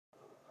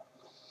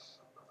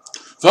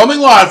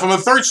Filming live from a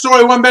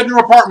third-story one-bedroom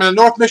apartment in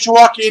North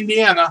Mishawaka,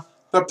 Indiana,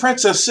 the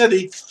Princess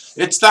City,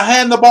 it's the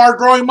Handlebar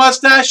Growing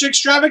Mustache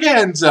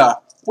Extravaganza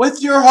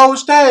with your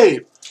host,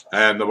 Dave.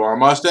 Handlebar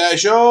Mustache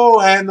Show,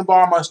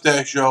 Handlebar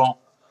Mustache Show.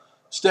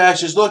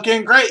 Stash is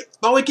looking great,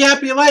 but we can't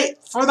be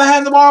late for the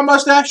Handlebar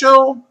Mustache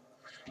Show.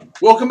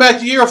 Welcome back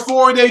to Year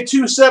 4, Day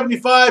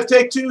 275,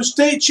 Take 2,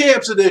 State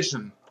Champs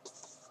Edition.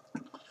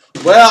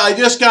 Well, I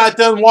just got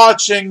done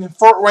watching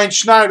Fort Wayne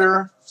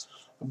Schneider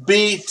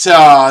beat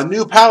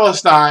New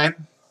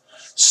Palestine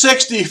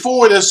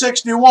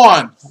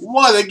 64-61.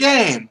 What a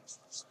game.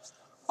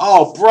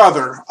 Oh,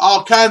 brother.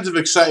 All kinds of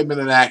excitement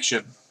and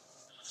action.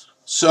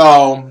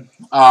 So,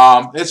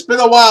 it's been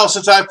a while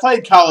since I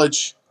played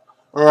college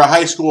or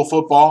high school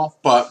football,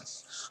 but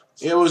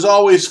it was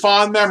always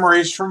fond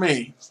memories for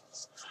me.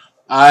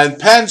 And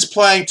Penn's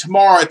playing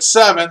tomorrow at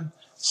 7,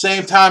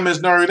 same time as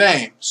Notre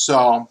Dame.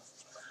 So,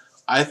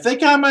 I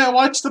think I might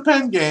watch the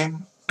Penn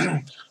game.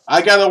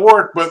 I got to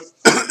work, but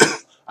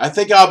I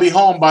think I'll be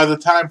home by the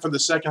time for the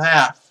second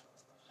half.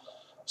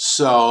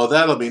 So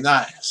that'll be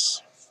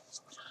nice.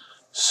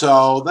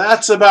 So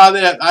that's about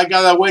it. I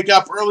got to wake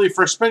up early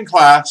for spin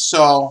class,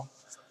 so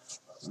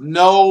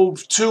no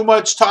too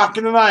much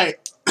talking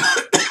tonight.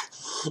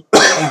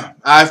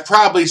 I've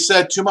probably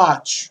said too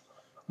much.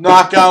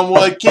 Knock on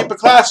wood, keep it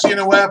classy in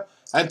the web.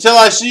 Until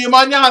I see you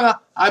mañana,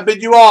 I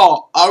bid you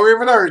all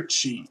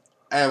arrivederci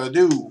and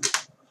adieu.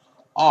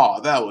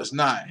 Oh, that was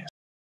nice.